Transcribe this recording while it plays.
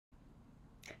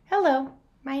Hello,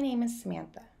 my name is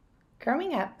Samantha.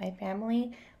 Growing up, my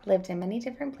family lived in many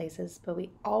different places, but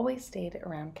we always stayed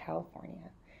around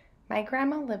California. My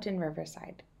grandma lived in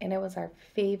Riverside, and it was our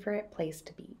favorite place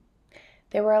to be.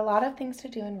 There were a lot of things to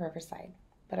do in Riverside,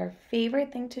 but our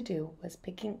favorite thing to do was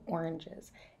picking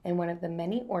oranges in one of the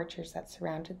many orchards that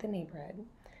surrounded the neighborhood.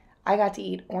 I got to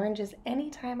eat oranges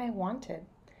anytime I wanted.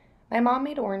 My mom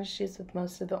made orange juice with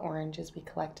most of the oranges we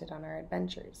collected on our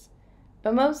adventures,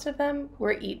 but most of them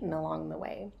were eaten along the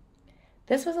way.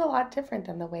 This was a lot different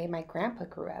than the way my grandpa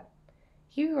grew up.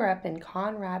 He grew up in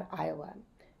Conrad, Iowa,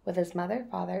 with his mother,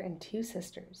 father, and two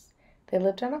sisters. They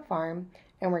lived on a farm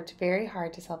and worked very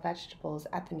hard to sell vegetables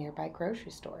at the nearby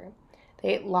grocery store.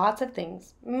 They ate lots of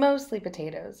things, mostly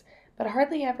potatoes, but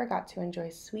hardly ever got to enjoy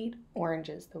sweet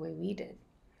oranges the way we did.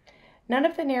 None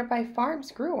of the nearby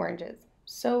farms grew oranges,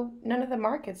 so none of the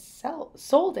markets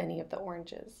sold any of the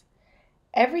oranges.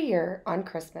 Every year on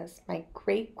Christmas, my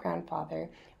great-grandfather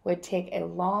would take a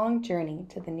long journey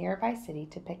to the nearby city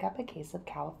to pick up a case of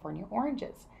California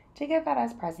oranges to give out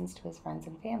as presents to his friends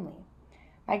and family.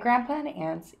 My grandpa and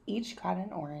aunts each got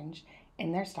an orange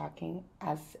in their stocking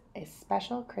as a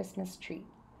special Christmas treat.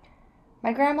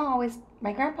 My grandpa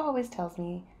always tells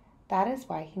me that is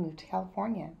why he moved to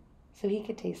California, so he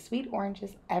could taste sweet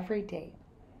oranges every day.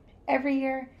 Every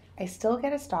year, I still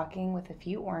get a stocking with a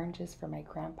few oranges for my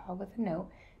grandpa with a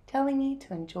note telling me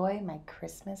to enjoy my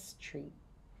Christmas treat.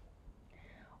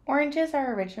 Oranges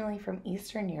are originally from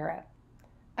Eastern Europe.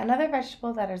 Another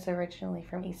vegetable that is originally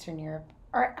from Eastern Europe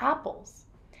are apples.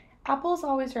 Apples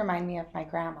always remind me of my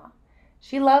grandma.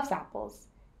 She loves apples.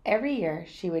 Every year,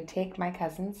 she would take my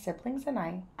cousins, siblings, and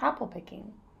I apple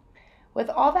picking. With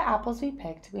all the apples we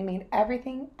picked, we made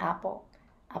everything apple.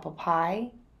 Apple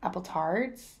pie, apple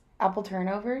tarts, apple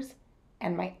turnovers,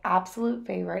 and my absolute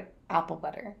favorite, apple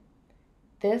butter.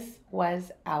 This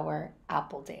was our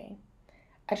apple day,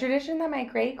 a tradition that my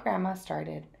great-grandma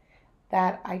started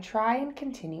that I try and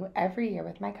continue every year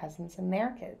with my cousins and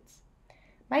their kids.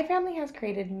 My family has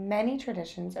created many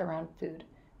traditions around food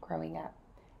growing up.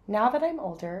 Now that I'm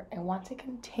older, I want to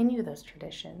continue those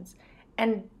traditions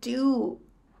and do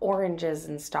oranges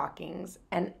and stockings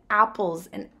and apples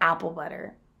and apple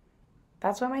butter.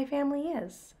 That's what my family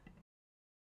is.